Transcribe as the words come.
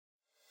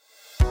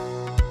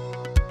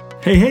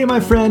Hey, my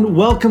friend.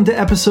 Welcome to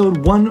episode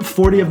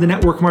 140 of the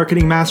Network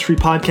Marketing Mastery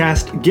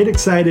Podcast. Get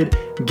excited,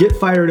 get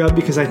fired up,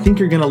 because I think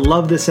you're going to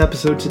love this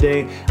episode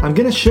today. I'm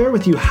going to share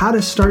with you how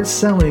to start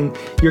selling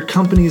your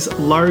company's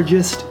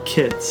largest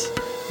kits.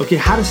 Okay,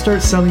 how to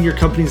start selling your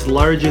company's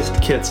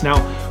largest kits. Now,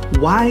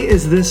 why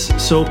is this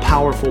so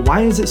powerful?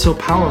 Why is it so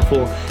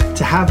powerful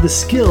to have the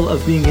skill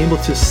of being able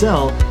to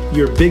sell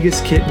your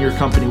biggest kit in your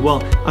company?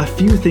 Well, a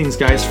few things,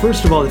 guys.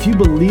 First of all, if you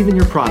believe in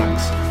your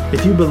products,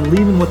 if you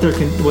believe in what they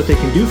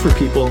can do for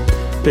people,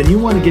 then you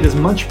want to get as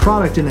much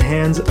product in the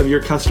hands of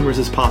your customers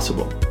as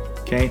possible.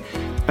 Okay?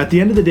 At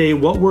the end of the day,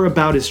 what we're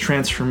about is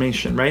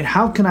transformation, right?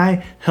 How can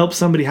I help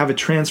somebody have a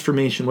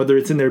transformation, whether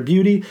it's in their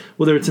beauty,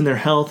 whether it's in their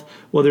health,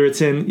 whether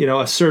it's in,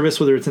 a service,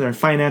 whether it's in their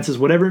finances,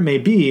 whatever it may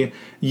be,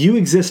 you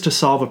exist to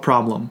solve a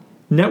problem.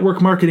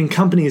 Network marketing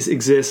companies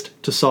exist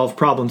to solve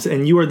problems,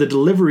 and you are the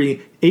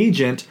delivery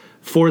agent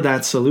for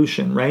that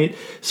solution, right?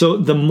 So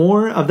the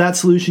more of that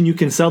solution you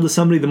can sell to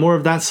somebody, the more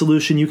of that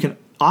solution you can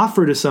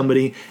offer to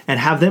somebody and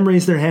have them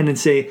raise their hand and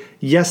say,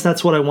 yes,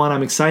 that's what I want,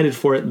 I'm excited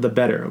for it, the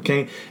better,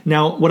 okay?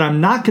 Now, what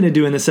I'm not going to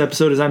do in this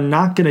episode is I'm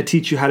not going to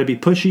teach you how to be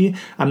pushy.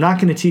 I'm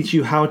not going to teach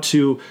you how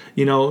to,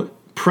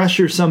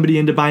 pressure somebody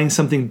into buying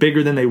something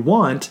bigger than they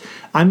want.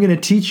 I'm going to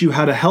teach you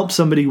how to help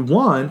somebody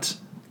want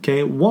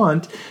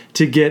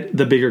to get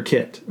the bigger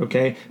kit,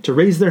 okay? To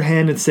raise their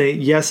hand and say,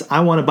 yes,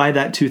 I want to buy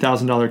that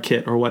 $2,000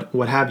 kit or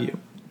what have you.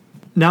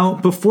 Now,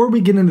 before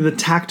we get into the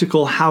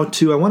tactical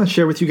how-to, I want to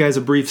share with you guys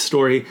a brief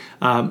story.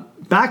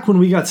 Back when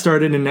we got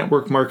started in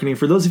network marketing,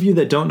 for those of you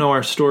that don't know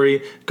our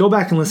story, go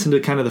back and listen to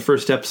kind of the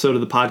first episode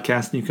of the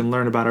podcast and you can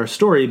learn about our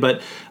story.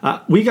 But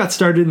we got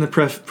started in the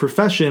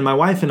profession, my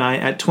wife and I,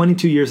 at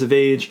 22 years of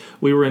age.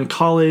 We were in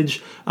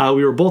college.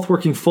 We were both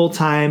working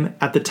full-time.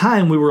 At the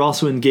time, we were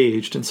also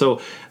engaged. And so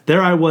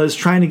there I was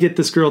trying to get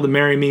this girl to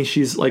marry me.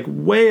 She's like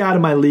way out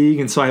of my league.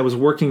 And so I was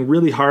working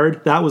really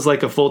hard. That was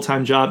like a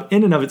full-time job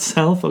in and of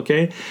itself,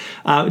 okay?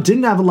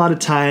 Didn't have a lot of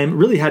time,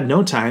 really had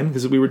no time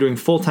because we were doing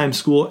full-time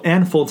school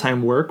and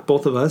full-time work,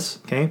 both of us,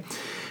 okay?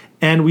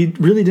 And we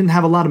really didn't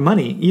have a lot of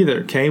money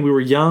either, okay? We were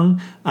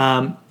young.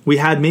 We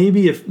had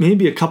maybe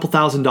a couple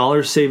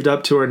 $1,000s saved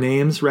up to our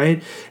names,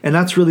 right? And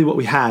that's really what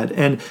we had.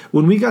 And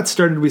when we got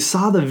started, we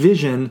saw the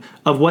vision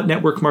of what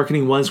network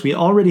marketing was. We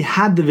already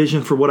had the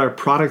vision for what our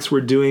products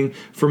were doing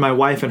for my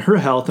wife and her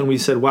health. And we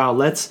said, wow,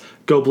 let's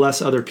go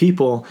bless other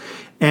people.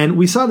 And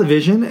we saw the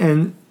vision,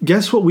 and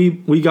guess what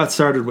we got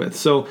started with?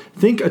 So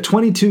think a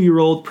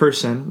 22-year-old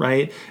person,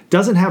 right?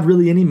 Doesn't have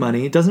really any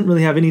money, doesn't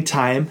really have any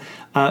time.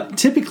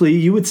 Typically,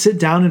 you would sit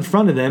down in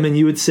front of them and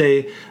you would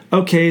say,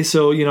 okay,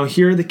 so,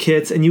 here are the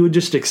kits, and you would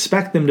just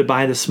expect them to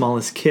buy the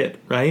smallest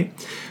kit, right?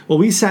 Well,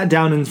 we sat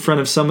down in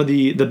front of some of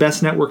the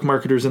best network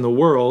marketers in the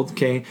world,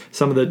 okay?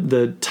 Some of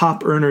the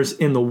top earners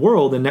in the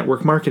world in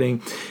network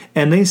marketing,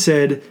 and they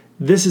said,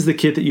 this is the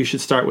kit that you should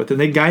start with. And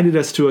they guided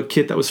us to a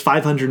kit that was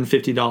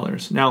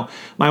 $550. Now,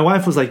 my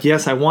wife was like,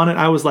 yes, I want it.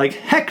 I was like,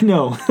 heck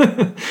no.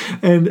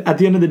 And at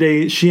the end of the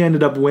day, she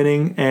ended up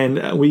winning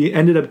and we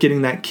ended up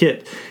getting that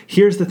kit.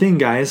 Here's the thing,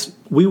 guys.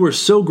 We were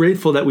so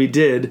grateful that we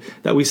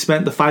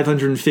spent the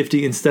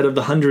 $550 instead of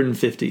the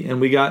 $150. And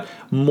we got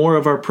more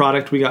of our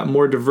product. We got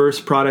more diverse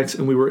products,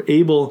 and we were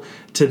able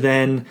to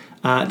then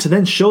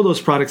show those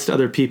products to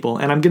other people.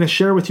 And I'm going to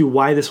share with you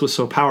why this was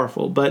so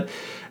powerful. But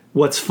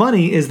what's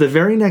funny is the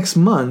very next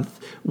month,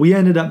 we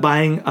ended up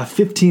buying a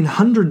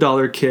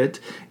 $1,500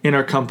 kit in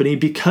our company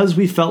because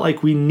we felt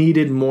like we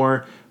needed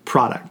more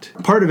product.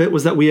 Part of it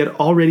was that we had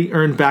already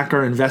earned back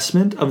our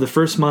investment of the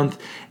first month,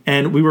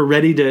 and we were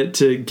ready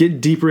to get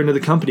deeper into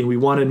the company. We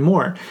wanted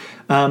more.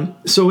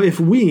 So if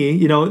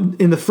we,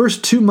 in the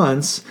first 2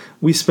 months,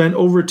 we spent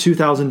over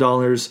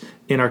 $2,000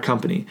 in our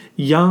company.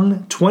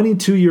 Young,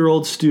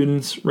 22-year-old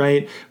students,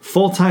 right?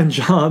 Full-time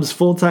jobs,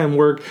 full-time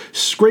work,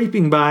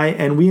 scraping by,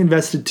 and we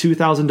invested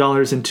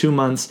 $2,000 in 2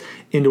 months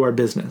into our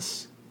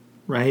business,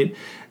 right?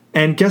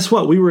 And guess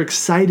what? We were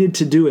excited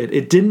to do it.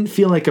 It didn't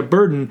feel like a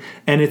burden,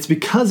 and it's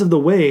because of the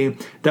way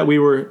that we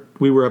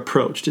were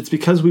approached. It's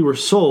because we were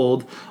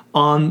sold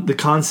on the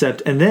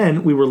concept, and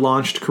then we were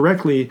launched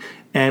correctly,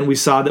 and we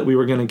saw that we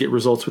were going to get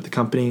results with the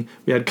company.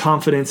 We had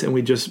confidence, and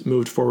we just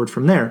moved forward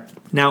from there.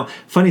 Now,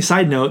 funny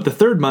side note, the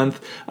third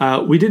month,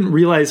 we didn't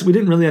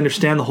really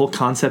understand the whole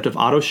concept of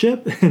auto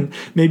ship. And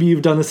maybe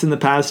you've done this in the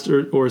past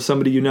or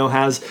somebody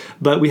has,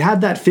 but we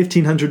had that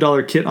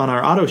 $1,500 kit on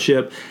our auto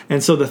ship.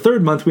 And so the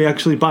third month, we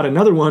actually bought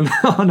another one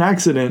on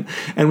accident.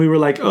 And we were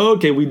like, oh,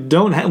 okay, we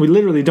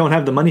literally don't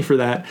have the money for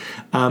that.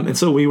 And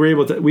so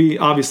we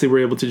obviously were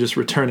able to just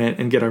return it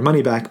and get our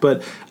money back.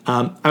 But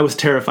I was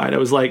terrified. I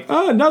was like,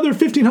 oh, another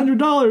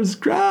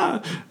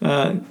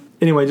 $1,500.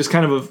 Anyway, just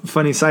kind of a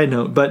funny side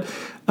note. But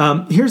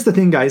here's the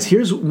thing, guys.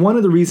 Here's one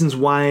of the reasons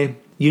why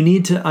you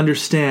need to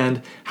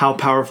understand how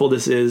powerful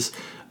this is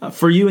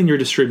for you and your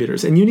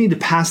distributors. And you need to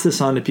pass this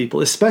on to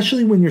people,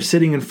 especially when you're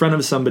sitting in front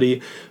of somebody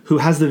who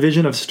has the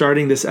vision of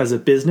starting this as a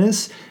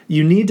business.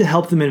 You need to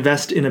help them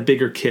invest in a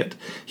bigger kit.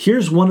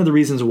 Here's one of the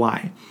reasons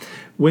why.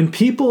 When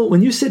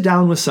you sit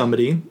down with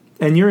somebody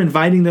and you're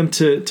inviting them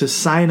to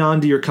sign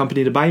on to your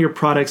company, to buy your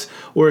products,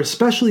 or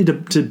especially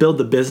to build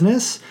the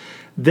business,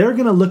 they're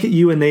going to look at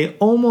you and they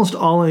almost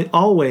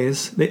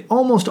always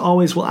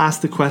will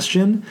ask the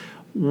question,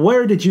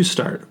 where did you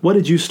start? What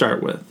did you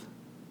start with?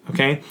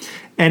 Okay.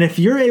 And if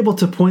you're able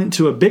to point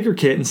to a bigger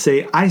kit and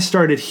say, I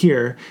started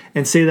here,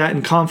 and say that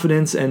in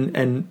confidence,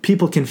 and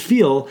people can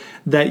feel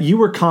that you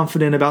were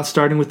confident about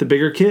starting with the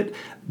bigger kit,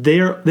 they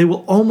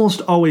will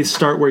almost always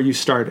start where you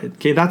started.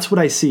 Okay, that's what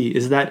I see,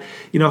 is that,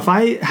 if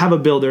I have a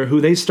builder who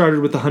they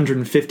started with a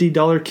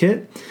 $150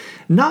 kit,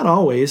 not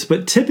always,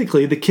 but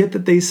typically the kit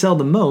that they sell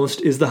the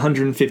most is the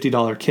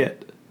 $150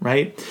 kit.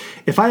 Right?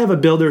 If I have a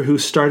builder who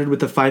started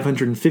with the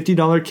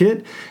 $550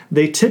 kit,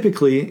 they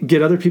typically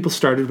get other people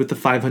started with the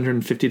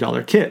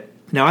 $550 kit.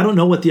 Now, I don't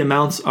know what the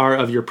amounts are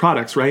of your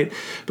products, right?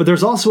 But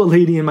there's also a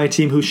lady in my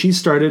team who she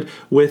started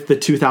with the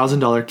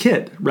 $2,000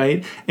 kit,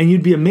 right? And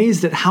you'd be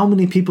amazed at how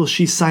many people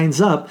she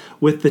signs up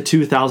with the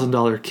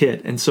 $2,000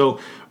 kit. And so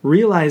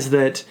realize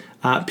that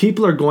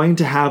people are going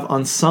to have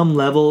on some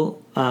level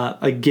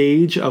a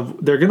gauge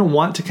of, they're going to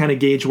want to kind of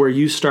gauge where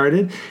you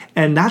started,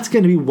 and that's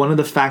going to be one of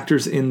the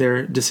factors in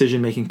their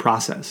decision-making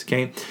process,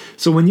 okay?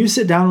 So when you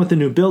sit down with a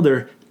new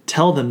builder,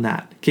 tell them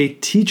that, okay?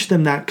 Teach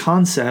them that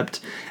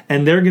concept,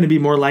 and they're going to be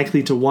more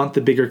likely to want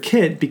the bigger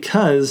kit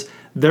because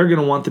they're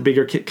going to want the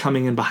bigger kit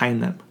coming in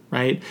behind them,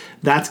 right?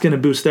 That's going to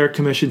boost their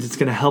commissions. It's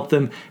going to help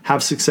them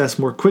have success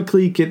more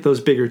quickly, get those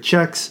bigger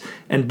checks,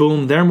 and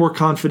boom, they're more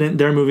confident,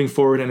 they're moving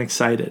forward and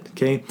excited,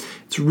 okay?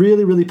 It's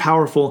really, really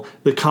powerful,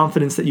 the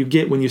confidence that you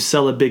get when you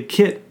sell a big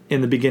kit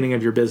in the beginning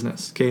of your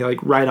business, okay? Like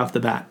right off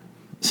the bat.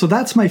 So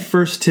that's my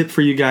first tip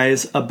for you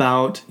guys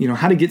about,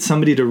 how to get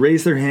somebody to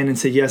raise their hand and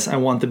say, yes, I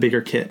want the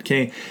bigger kit,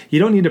 okay? You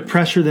don't need to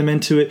pressure them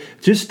into it.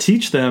 Just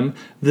teach them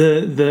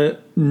the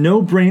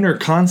no-brainer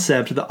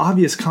concept, the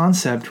obvious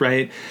concept,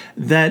 right?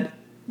 That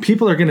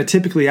people are going to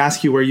typically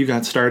ask you where you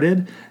got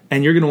started,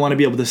 and you're going to want to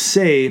be able to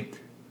say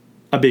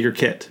a bigger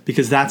kit,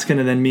 because that's going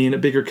to then mean a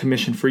bigger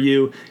commission for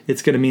you.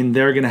 It's going to mean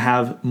they're going to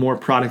have more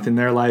product in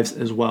their lives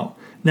as well.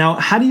 Now,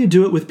 how do you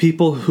do it with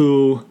people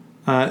who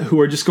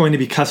are just going to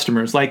be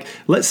customers? Like,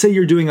 let's say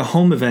you're doing a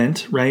home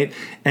event, right?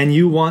 And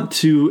you want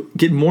to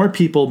get more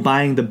people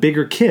buying the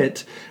bigger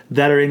kit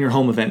that are in your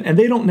home event. And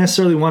they don't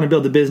necessarily want to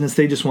build a business,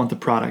 they just want the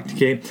product,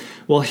 okay?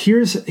 Well,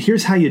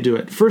 here's how you do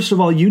it. First of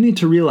all, you need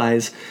to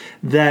realize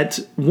that,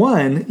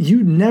 one,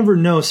 you never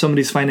know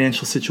somebody's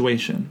financial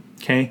situation,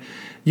 okay?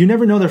 You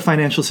never know their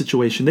financial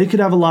situation. They could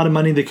have a lot of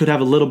money, they could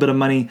have a little bit of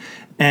money.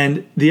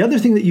 And the other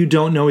thing that you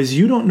don't know is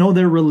you don't know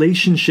their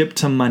relationship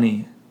to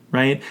money,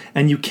 right?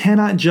 And you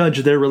cannot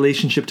judge their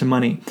relationship to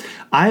money.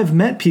 I have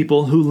met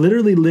people who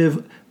literally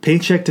live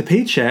paycheck to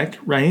paycheck,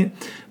 right?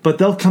 But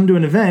they'll come to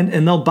an event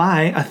and they'll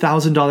buy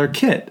 $1,000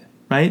 kit,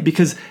 right?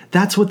 Because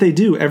that's what they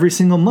do. Every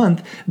single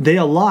month, they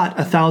allot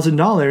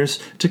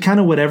 $1,000 to kind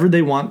of whatever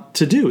they want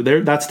to do.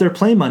 That's their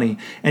play money.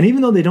 And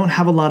even though they don't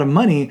have a lot of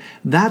money,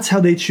 that's how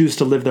they choose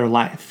to live their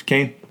life,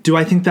 okay? Do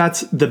I think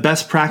that's the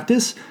best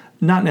practice?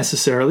 Not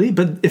necessarily,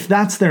 but if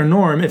that's their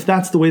norm, if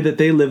that's the way that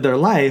they live their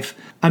life,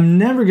 I'm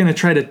never going to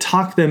try to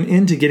talk them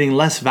into getting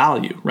less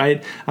value,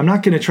 right? I'm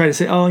not going to try to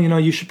say, oh,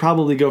 you should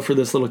probably go for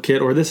this little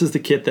kit, or this is the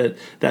kit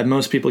that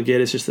most people get.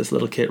 It's just this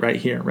little kit right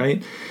here,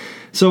 right?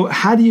 So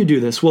how do you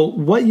do this? Well,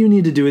 what you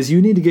need to do is you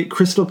need to get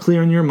crystal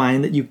clear in your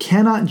mind that you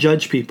cannot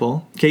judge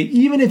people, okay?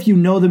 Even if you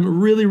know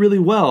them really, really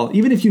well,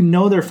 even if you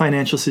know their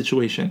financial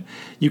situation,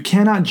 you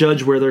cannot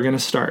judge where they're going to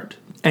start.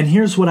 And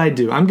here's what I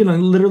do. I'm going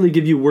to literally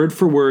give you word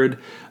for word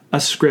a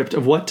script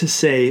of what to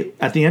say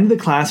at the end of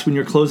the class. When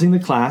you're closing the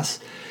class,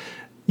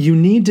 you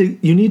need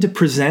to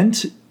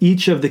present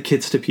each of the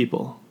kits to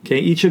people, okay?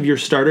 Each of your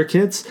starter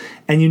kits,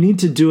 and you need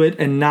to do it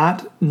and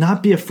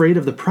not be afraid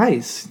of the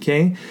price,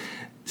 okay?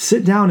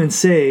 Sit down and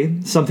say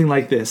something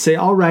like this. Say,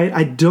 all right,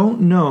 I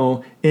don't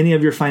know any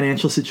of your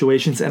financial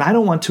situations, and I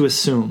don't want to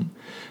assume.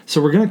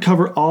 So we're going to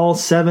cover all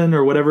 7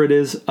 or whatever it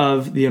is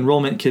of the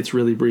enrollment kits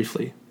really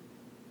briefly,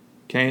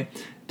 okay?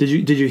 Did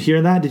you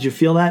hear that? Did you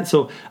feel that?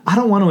 So I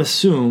don't want to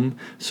assume,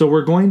 so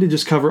we're going to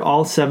just cover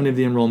all 7 of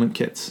the enrollment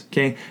kits,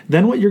 okay?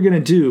 Then what you're going to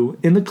do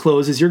in the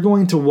close is you're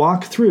going to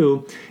walk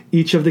through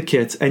each of the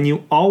kits, and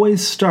you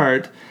always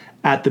start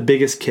at the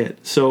biggest kit.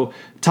 So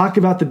talk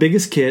about the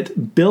biggest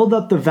kit, build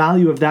up the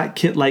value of that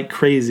kit like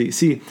crazy.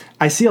 See,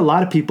 I see a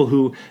lot of people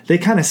who they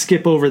kind of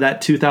skip over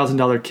that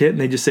 $2,000 kit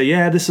and they just say,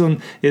 yeah, this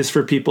one is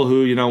for people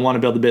who, want to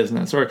build a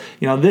business, or,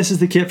 this is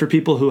the kit for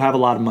people who have a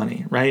lot of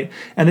money, right?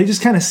 And they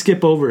just kind of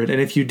skip over it. And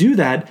if you do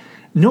that,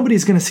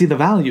 nobody's going to see the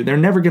value. They're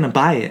never going to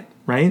buy it,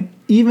 right?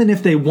 Even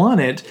if they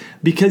want it,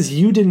 because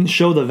you didn't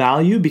show the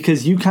value,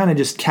 because you kind of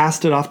just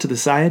cast it off to the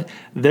side,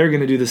 they're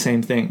going to do the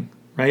same thing,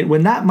 right?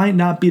 When that might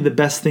not be the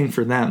best thing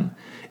for them.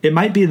 It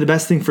might be the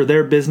best thing for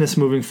their business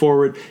moving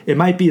forward. It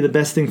might be the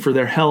best thing for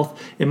their health.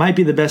 It might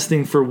be the best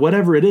thing for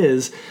whatever it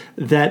is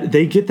that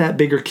they get that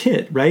bigger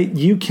kit, right?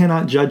 You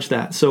cannot judge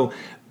that. So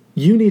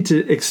you need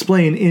to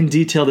explain in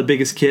detail the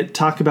biggest kit,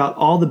 talk about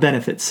all the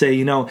benefits. Say,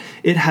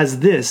 it has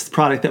this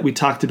product that we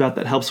talked about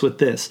that helps with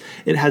this.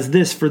 It has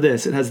this for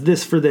this. It has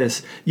this for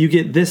this. You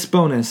get this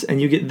bonus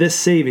and you get this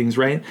savings,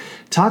 right?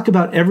 Talk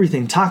about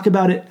everything. Talk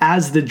about it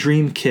as the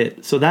dream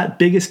kit. So that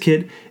biggest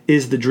kit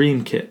is the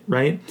dream kit,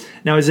 right?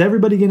 Now, is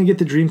everybody going to get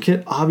the dream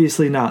kit?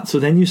 Obviously not. So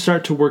then you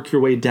start to work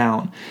your way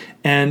down.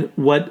 And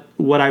what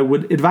I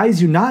would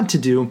advise you not to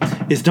do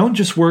is don't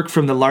just work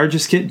from the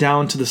largest kit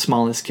down to the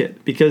smallest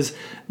kit, because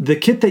the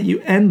kit that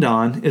you end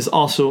on is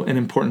also an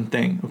important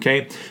thing,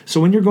 okay? So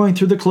when you're going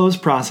through the close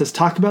process,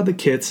 talk about the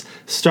kits,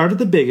 start at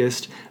the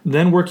biggest,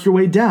 then work your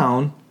way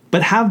down,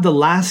 but have the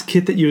last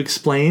kit that you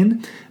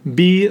explain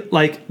be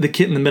like the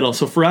kit in the middle.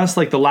 So for us,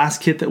 like the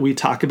last kit that we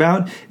talk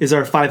about is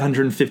our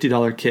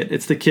 $550 kit.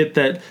 It's the kit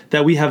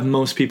that we have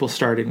most people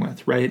starting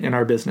with, right, in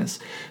our business.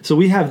 So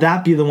we have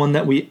that be the one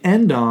that we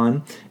end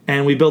on,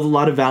 and we build a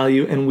lot of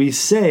value, and we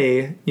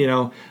say,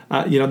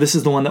 this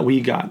is the one that we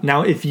got.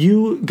 Now, if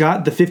you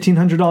got the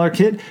 $1,500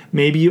 kit,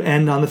 maybe you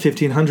end on the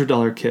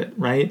 $1,500 kit,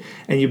 right?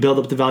 And you build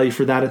up the value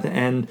for that at the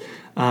end,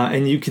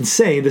 and you can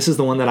say, this is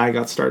the one that I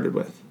got started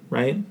with,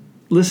 right?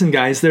 Listen,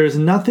 guys, there is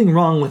nothing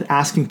wrong with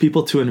asking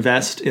people to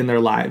invest in their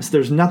lives.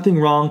 There's nothing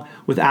wrong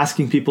with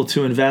asking people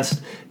to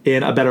invest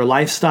in a better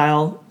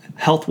lifestyle,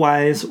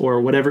 health-wise, or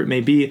whatever it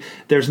may be.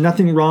 There's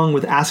nothing wrong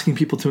with asking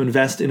people to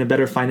invest in a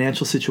better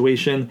financial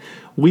situation.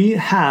 We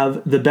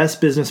have the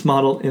best business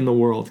model in the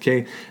world,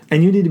 okay?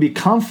 And you need to be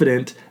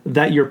confident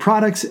that your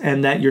products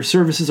and that your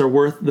services are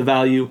worth the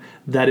value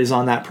that is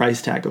on that price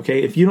tag,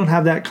 okay? If you don't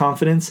have that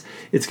confidence,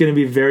 it's going to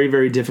be very,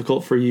 very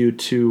difficult for you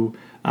to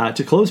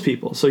close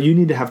people. So you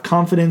need to have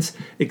confidence,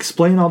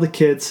 explain all the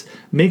kits,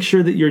 make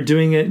sure that you're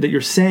doing it, that you're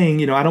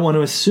saying, I don't want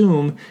to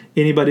assume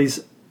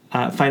anybody's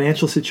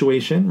financial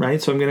situation, right?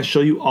 So I'm going to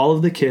show you all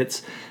of the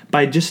kits.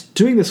 By just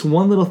doing this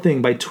one little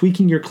thing, by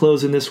tweaking your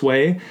close in this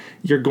way,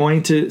 you're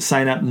going to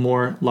sign up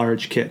more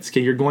large kits.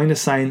 Okay, you're going to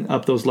sign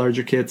up those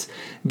larger kits,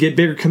 get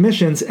bigger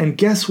commissions, and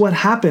guess what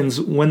happens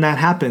when that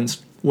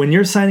happens? When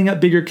you're signing up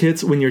bigger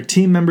kits, when your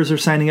team members are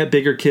signing up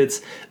bigger kits,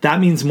 that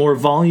means more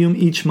volume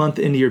each month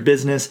into your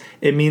business.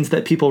 It means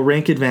that people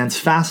rank advance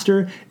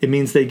faster. It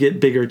means they get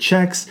bigger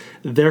checks.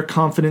 Their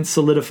confidence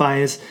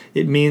solidifies.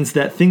 It means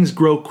that things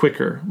grow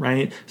quicker,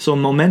 right? So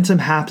momentum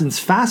happens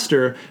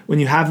faster when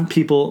you have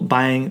people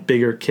buying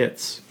bigger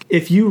kits.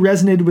 If you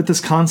resonated with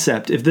this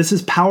concept, if this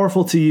is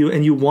powerful to you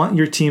and you want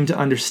your team to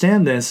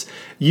understand this,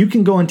 you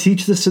can go and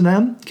teach this to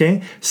them,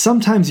 okay?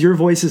 Sometimes your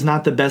voice is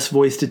not the best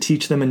voice to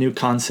teach them a new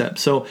concept.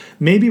 So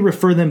maybe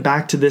refer them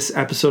back to this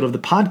episode of the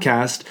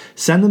podcast,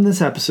 send them this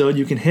episode.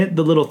 You can hit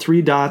the little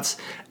 3 dots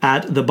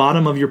at the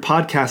bottom of your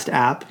podcast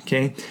app,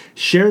 okay?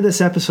 Share this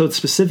episode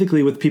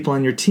specifically with people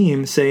on your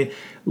team. Say,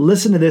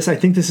 listen to this. I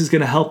think this is going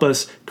to help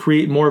us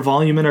create more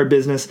volume in our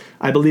business.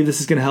 I believe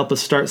this is going to help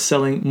us start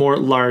selling more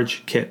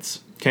large kits.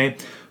 Okay,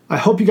 I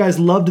hope you guys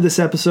loved this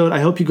episode.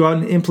 I hope you go out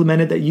and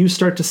implement it, that you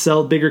start to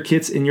sell bigger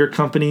kits in your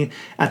company.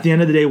 At the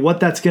end of the day, what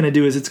that's going to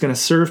do is it's going to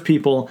serve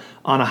people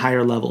on a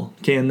higher level.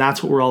 Okay, and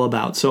that's what we're all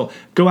about. So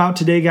go out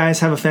today,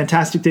 guys. Have a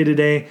fantastic day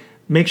today.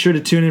 Make sure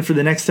to tune in for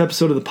the next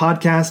episode of the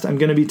podcast. I'm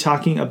going to be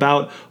talking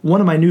about one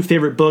of my new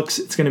favorite books.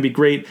 It's going to be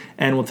great,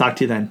 and we'll talk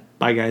to you then.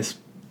 Bye, guys.